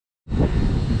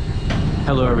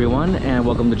Hello everyone, and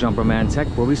welcome to Jumperman Tech,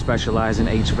 where we specialize in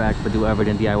HVAC but do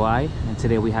everything DIY. And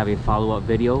today we have a follow-up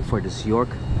video for this York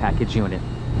package unit.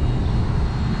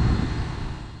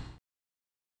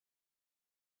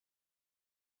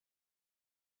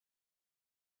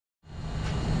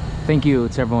 Thank you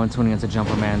to everyone tuning into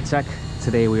Jumperman Tech.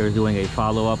 Today we are doing a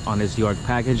follow-up on this York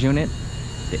package unit.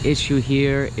 The issue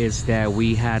here is that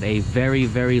we had a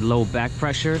very low back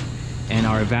pressure and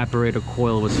our evaporator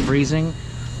coil was freezing,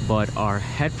 but our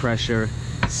head pressure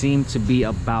seemed to be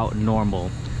about normal.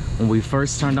 When we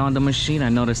first turned on the machine, I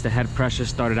noticed the head pressure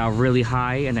started out really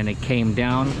high and then it came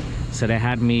down, so that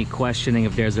had me questioning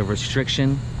if there's a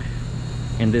restriction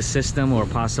in this system, or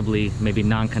possibly maybe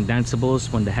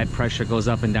non-condensables. When the head pressure goes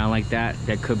up and down like that,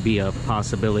 there could be a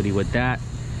possibility with that.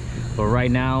 But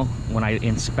right now, when I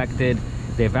inspected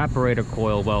the evaporator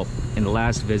coil, well, in the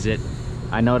last visit,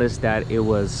 I noticed that it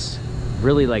was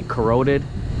really like corroded,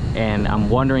 and I'm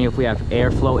wondering if we have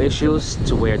airflow issues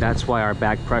to where that's why our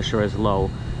back pressure is low.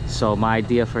 So my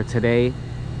idea for today,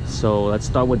 so let's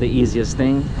start with the easiest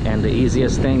thing, and the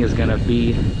easiest thing is gonna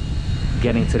be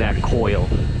getting to that coil.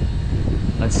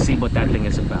 Let's see what that thing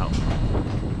is about.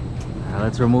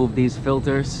 Let's remove these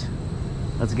filters.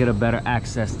 Let's get a better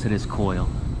access to this coil.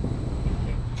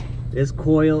 This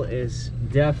coil is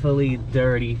definitely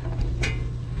dirty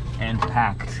and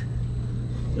packed.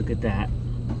 Look at that.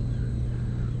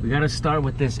 We gotta start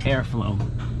with this airflow.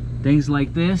 Things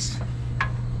like this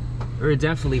are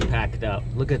definitely packed up.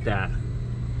 Look at that.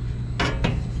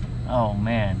 Oh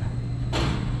man.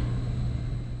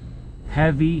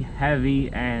 Heavy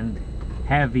and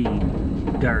heavy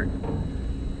dirt.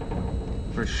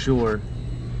 For sure.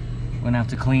 We're gonna have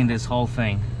to clean this whole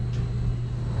thing.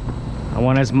 I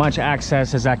want as much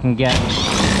access as I can get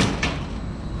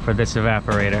for this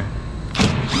evaporator.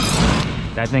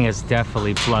 That thing is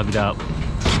definitely plugged up.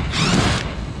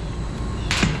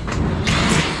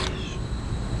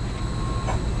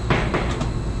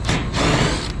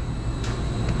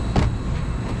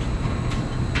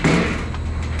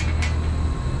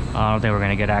 I don't think we're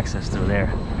gonna get access through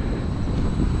there.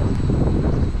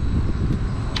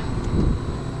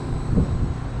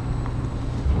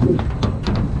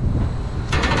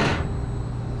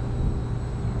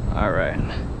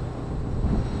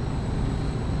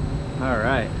 All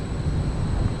right.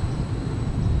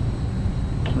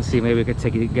 Let's see, maybe we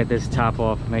could get this top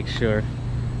off, make sure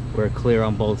we're clear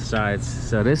on both sides.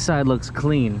 So this side looks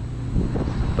clean,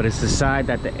 but it's the side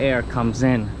that the air comes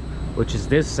in, which is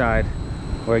this side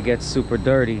where it gets super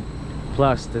dirty.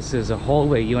 Plus, this is a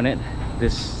hallway unit.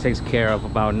 This takes care of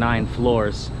about 9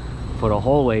 floors for the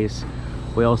hallways.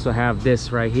 We also have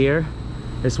this right here.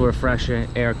 This is where fresh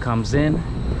air comes in.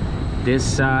 This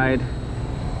side,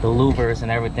 the louvers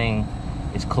and everything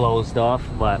is closed off,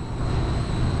 but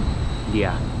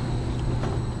yeah,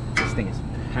 this thing is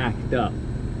packed up.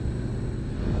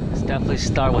 Let's definitely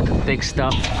start with the thick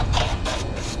stuff.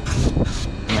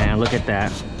 Man, look at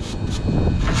that.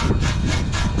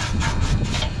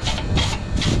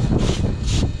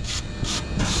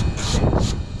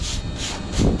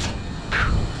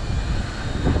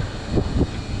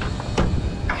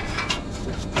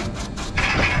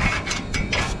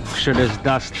 Sure, there's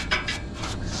dust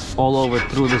all over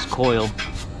through this coil.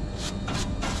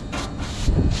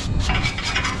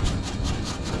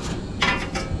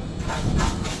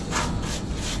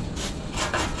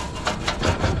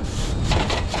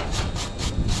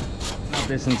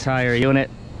 This entire unit,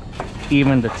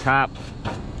 even the top,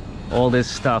 all this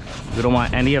stuff. We don't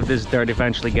want any of this dirt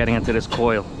eventually getting into this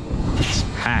coil. It's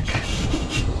packed.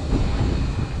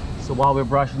 So while we're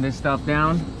brushing this stuff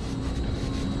down,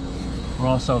 we're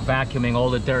also vacuuming all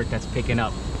the dirt that's picking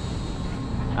up.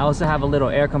 I also have a little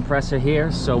air compressor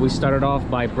here, so we started off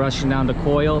by brushing down the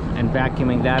coil and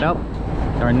vacuuming that up.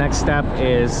 Our next step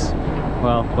is,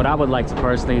 well, what I would like to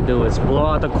personally do is blow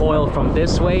out the coil from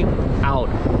this way out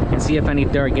and see if any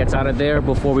dirt gets out of there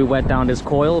before we wet down this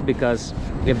coil, because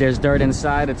if there's dirt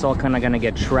inside, it's all kind of gonna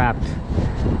get trapped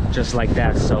just like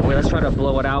that. So let's try to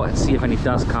blow it out and see if any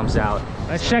dust comes out.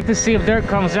 Let's check to see if dirt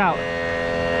comes out.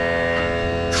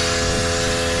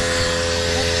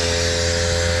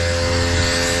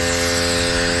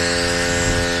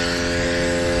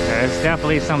 There's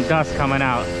definitely some dust coming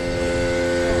out.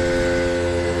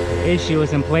 The issue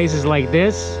is in places like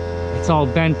this, it's all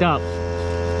bent up,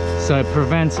 so it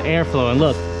prevents airflow. And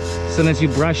look, as soon as you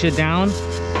brush it down,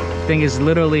 the thing is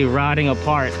literally rotting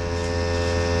apart.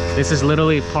 This is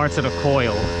literally parts of the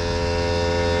coil.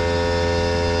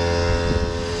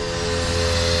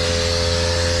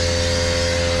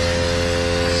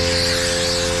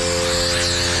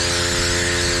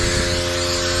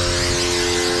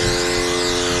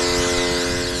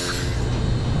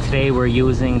 Today we're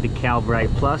using the Bright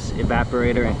Plus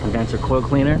evaporator and condenser coil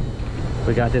cleaner.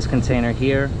 We got this container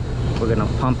here. We're gonna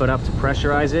pump it up to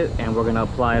pressurize it, and we're gonna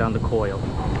apply it on the coil.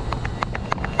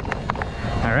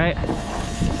 All right,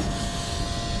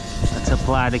 let's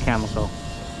apply the chemical.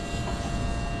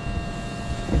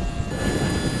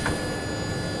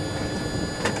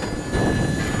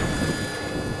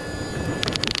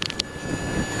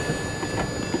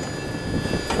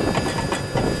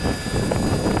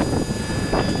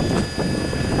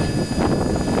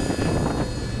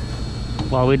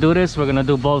 While we do this, we're gonna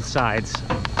do both sides.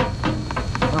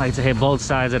 I like to hit both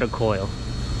sides of the coil.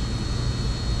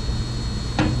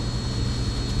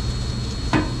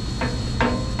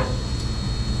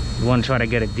 You want to try to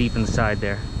get it deep inside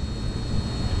there.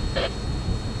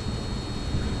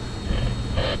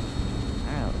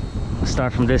 Alright, let's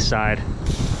start from this side.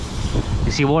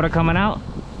 You see water coming out?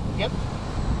 Yep.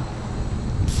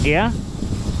 Yeah?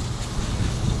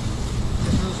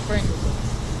 There's no sprinkles.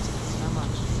 Not much.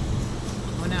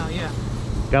 Oh, now, yeah.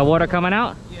 Got water coming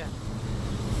out? Yeah.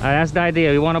 Alright, that's the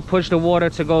idea. We want to push the water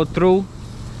to go through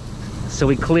so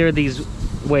we clear these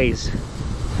ways.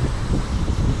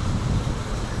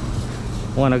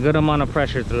 Want a good amount of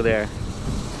pressure through there.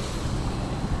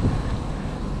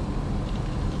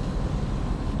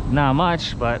 Not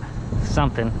much, but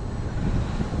something.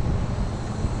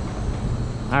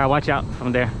 Alright, watch out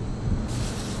from there.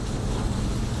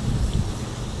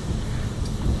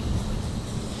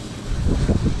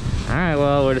 Alright,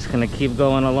 well, we're just gonna keep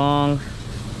going along.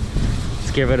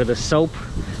 Let's get rid of the soap.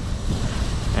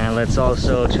 And let's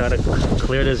also try to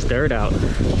clear this dirt out.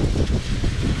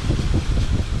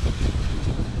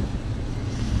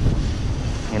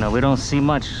 You know, we don't see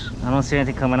much. I don't see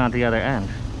anything coming out the other end.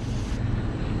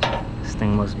 This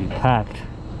thing must be packed.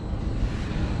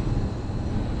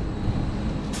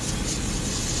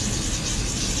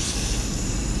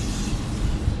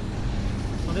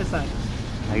 On this side.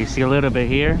 Now you see a little bit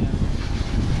here.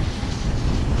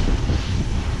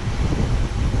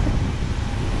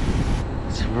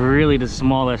 It's really the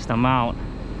smallest amount.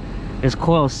 This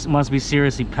coil must be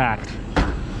seriously packed.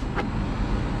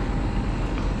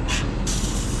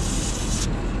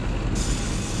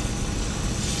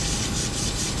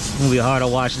 It's gonna be hard to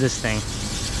wash this thing.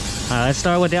 Let's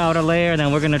start with the outer layer,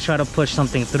 then we're gonna try to push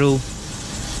something through.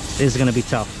 This is gonna be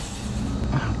tough.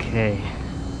 Okay.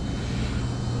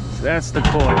 So that's the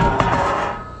coil.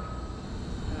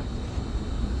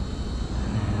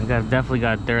 We definitely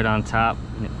got dirt on top.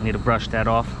 We need to brush that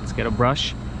off. Let's get a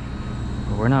brush.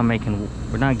 But we're not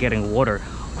getting water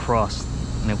across.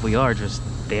 And if we are, just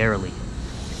barely.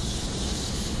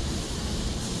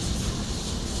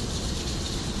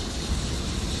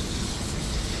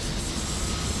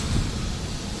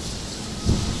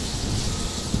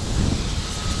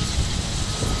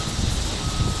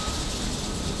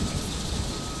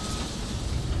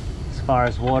 As far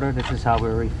as water, this is how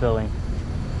we're refilling.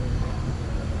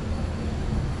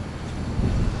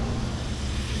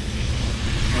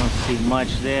 Don't see much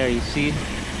there, you see?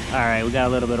 Alright, we got a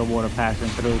little bit of water passing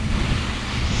through.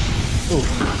 Ooh.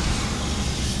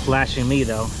 Flashing me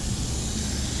though.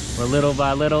 But little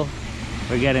by little,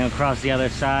 we're getting across the other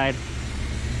side.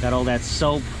 Got all that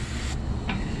soap.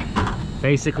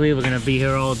 Basically, we're gonna be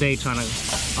here all day trying to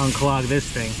unclog this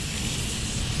thing.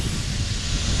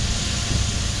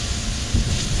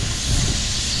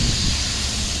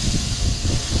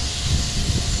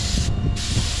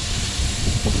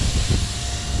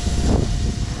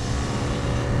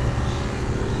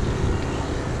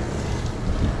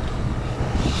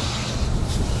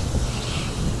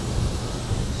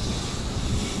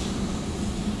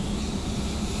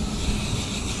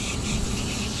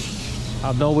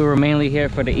 Although we were mainly here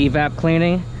for the evap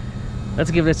cleaning,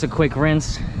 let's give this a quick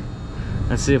rinse.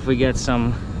 Let's see if we get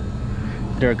some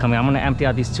dirt coming. I'm gonna empty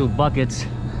out these 2 buckets.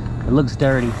 It looks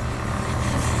dirty.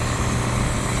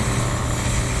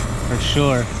 For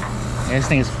sure. Yeah, this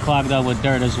thing is clogged up with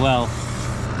dirt as well.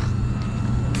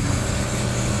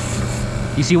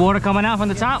 You see water coming out from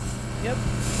the top? Yep.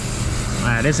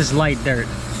 Alright, this is light dirt.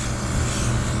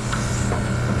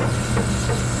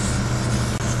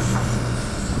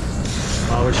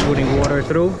 While we're shooting water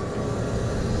through,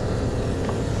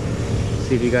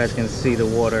 see if you guys can see the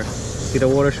water. See the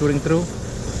water shooting through?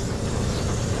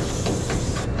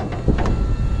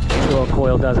 Well,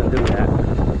 coil doesn't do that.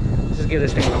 Just give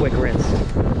this thing a quick rinse.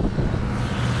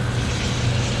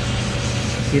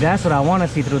 See, that's what I want to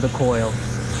see through the coil.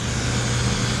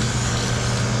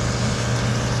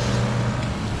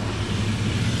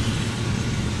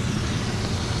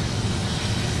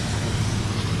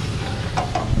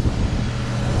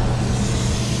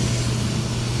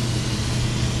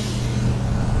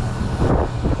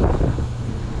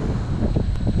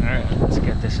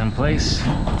 place.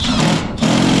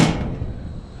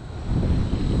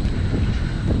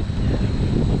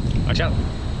 Watch out.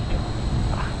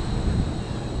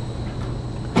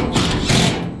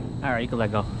 All right, you can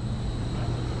let go.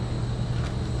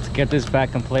 Let's get this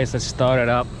back in place. Let's start it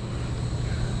up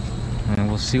and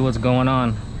we'll see what's going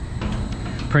on.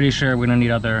 Pretty sure we're gonna need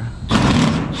other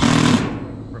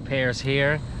repairs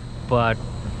here, but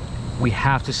we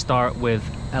have to start with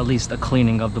at least a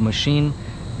cleaning of the machine,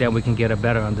 then we can get a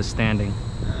better understanding.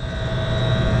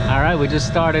 All right, we just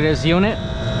started this unit.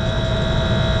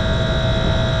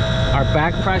 Our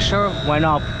back pressure went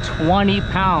up 20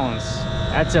 pounds.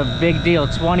 That's a big deal,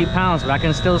 20 pounds, but I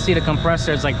can still see the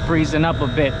compressor is like freezing up a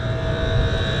bit.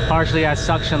 Partially that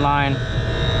suction line.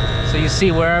 So you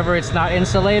see wherever it's not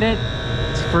insulated,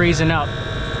 it's freezing up.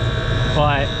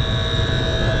 But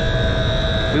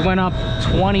we went up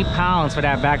 20 pounds for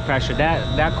that back pressure.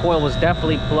 That coil was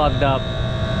definitely plugged up.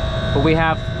 But we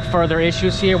have further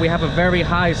issues here. We have a very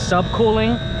high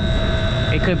subcooling.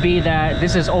 It could be that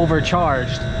this is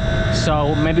overcharged.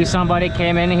 So maybe somebody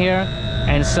came in here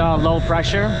and saw low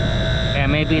pressure and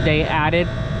maybe they added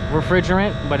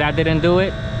refrigerant, but that didn't do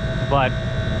it. But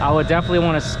I would definitely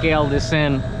want to scale this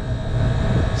in.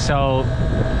 So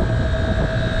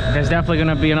there's definitely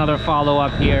going to be another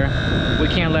follow-up here. We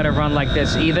can't let it run like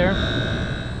this either.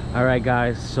 All right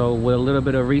guys, so with a little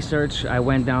bit of research, I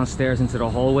went downstairs into the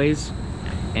hallways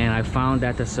and I found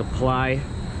that the supply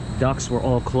ducts were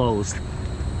all closed.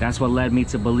 That's what led me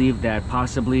to believe that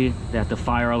possibly that the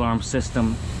fire alarm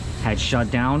system had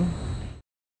shut down.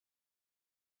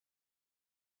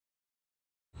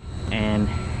 And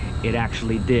it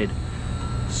actually did.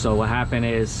 So what happened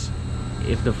is,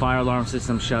 if the fire alarm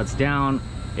system shuts down,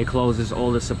 it closes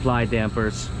all the supply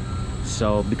dampers.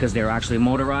 So because they're actually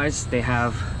motorized, they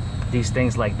have these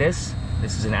things like this.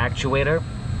 This is an actuator.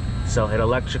 So it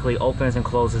electrically opens and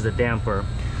closes the damper.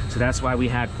 So that's why we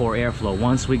had poor airflow.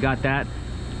 Once we got that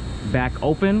back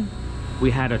open,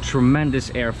 we had a tremendous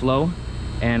airflow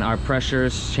and our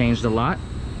pressures changed a lot.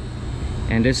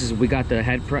 And this is, we got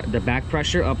the back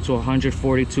pressure up to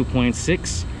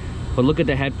 142.6. But look at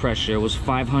the head pressure. It was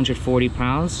 540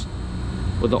 pounds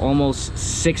with almost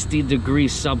 60-degree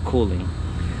subcooling.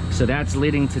 So that's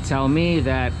leading to tell me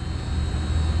that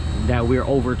we're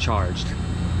overcharged.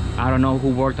 I don't know who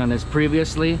worked on this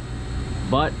previously,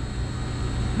 but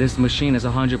this machine is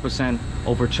 100%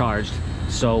 overcharged.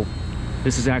 So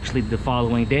this is actually the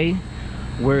following day.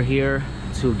 We're here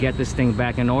to get this thing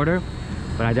back in order,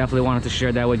 but I definitely wanted to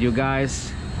share that with you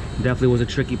guys. Definitely was a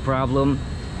tricky problem.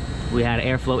 We had an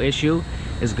airflow issue.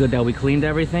 It's good that we cleaned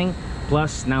everything.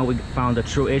 Plus now we found the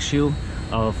true issue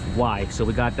of why. So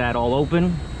we got that all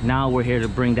open. Now we're here to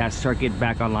bring that circuit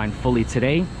back online fully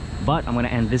today. But I'm gonna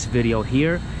end this video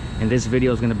here, and this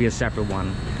video is gonna be a separate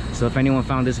one. So if anyone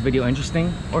found this video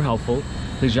interesting or helpful,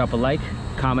 please drop a like,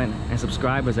 comment, and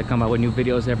subscribe as I come out with new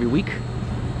videos every week.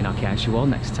 And I'll catch you all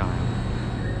next time.